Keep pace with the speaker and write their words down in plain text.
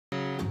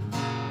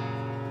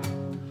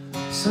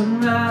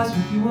Sunrise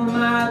with you on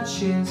my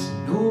chest,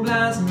 no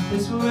blinds in the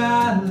place where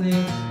I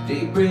live.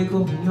 Daybreak,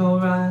 open your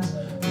eyes,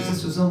 'cause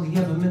this was only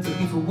ever meant to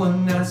be for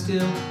one night.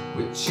 Still,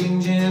 we're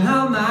changing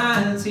our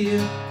minds here.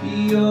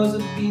 Be yours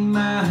or be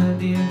my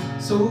dear.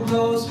 So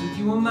close with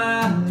you on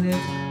my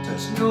lips,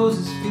 touch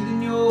noses,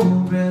 feeling your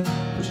breath.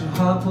 Put your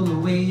heart pull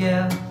away,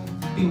 yeah.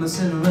 Be my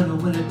center under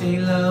winter day,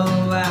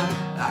 love.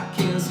 I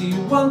can't see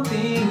one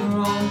thing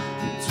wrong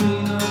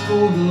between the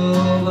both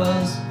of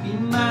us. Be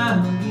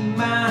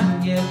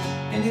mine, yeah.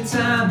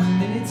 Anytime,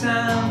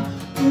 anytime.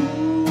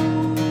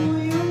 Ooh,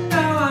 you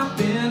know I've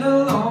been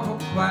alone for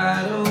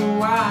quite a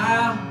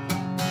while.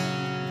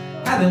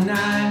 Haven't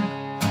I?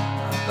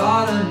 I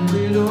thought I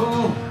knew it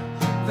all.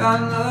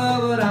 Found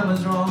love, but I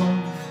was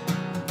wrong.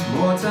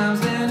 More times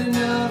than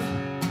enough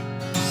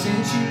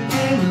since you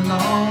came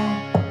along.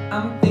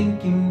 I'm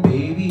thinking,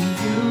 baby,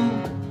 you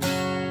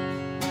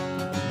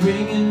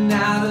bringing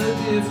out a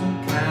different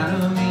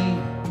kind of me.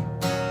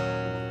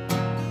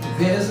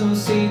 There's no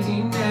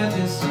safety net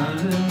that's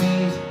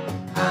underneath.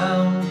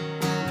 I'm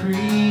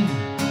free,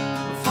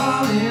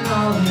 falling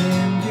all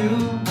in you.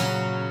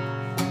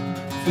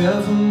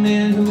 Fell for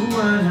men who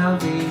weren't how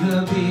they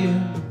appear,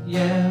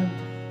 yeah.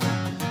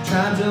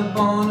 Tried up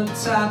on the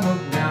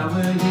tightrope, now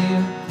we're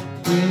here.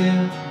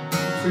 We're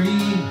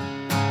free,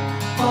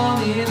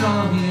 falling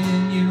all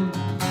in you.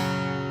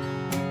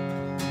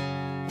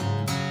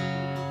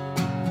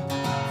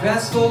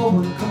 Fast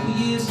forward a couple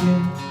years,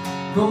 yeah.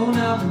 Growing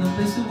up in the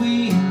place that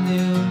we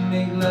live,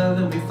 make love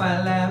and we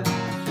fight, laugh.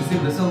 'Cause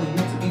it was only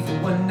meant to be for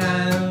one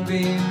night,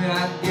 baby.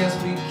 I guess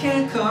we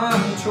can't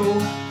control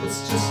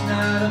what's just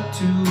not up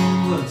to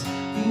us.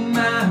 Be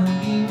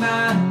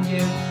mine,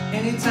 yeah.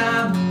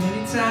 Anytime,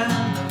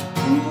 anytime.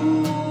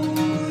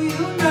 Ooh,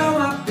 you know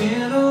I've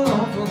been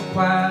alone for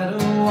quite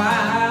a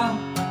while.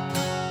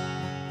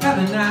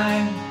 Haven't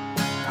I?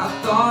 I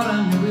thought I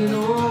knew it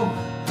all.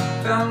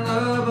 Found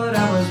love, but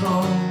I was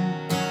wrong.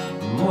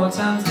 More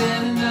times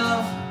than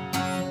enough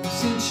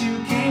since you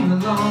came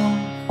along.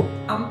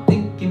 I'm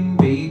thinking,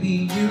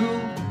 baby, you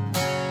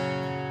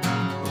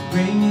are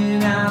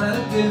bringing out a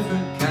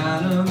different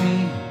kind of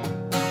me.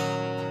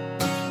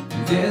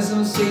 There's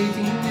no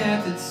safety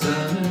net that's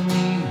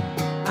underneath.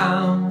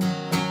 I'm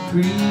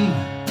free,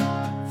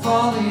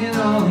 falling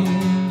all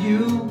in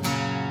you.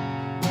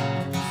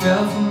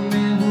 Fell for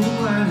men who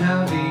weren't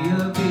how they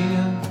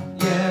appear,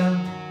 yeah.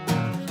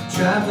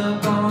 Trapped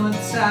up on a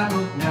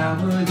tightrope, now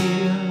we're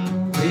here.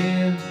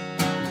 We're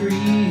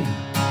free,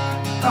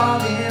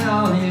 falling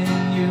all in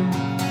you.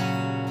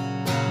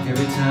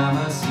 Every time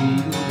I see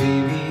you,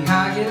 baby,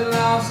 I get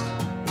lost.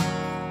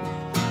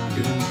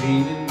 'Cause I'm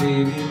dreaming,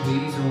 baby,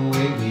 please don't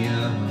wake me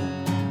up.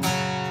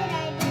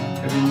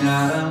 Every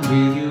night I'm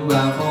with you,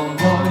 I fall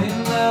more in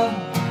love.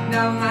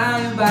 Now I'm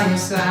lying by your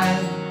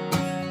side,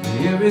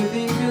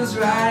 everything feels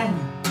right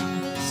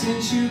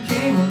since you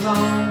came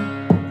along.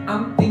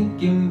 I'm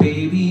thinking,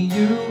 baby,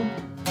 you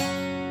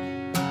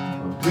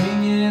are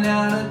bringing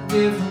out a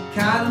different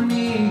kind of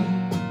me.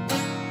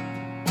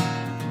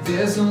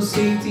 There's no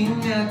safety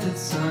net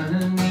that's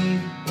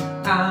underneath.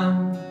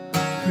 I'm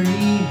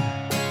free,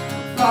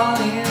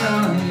 falling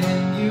all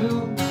in you.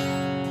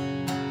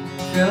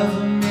 Fell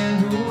for men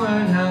who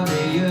weren't how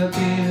they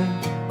appear.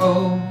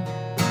 Oh,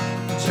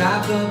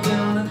 trapped up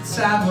on a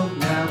tightrope.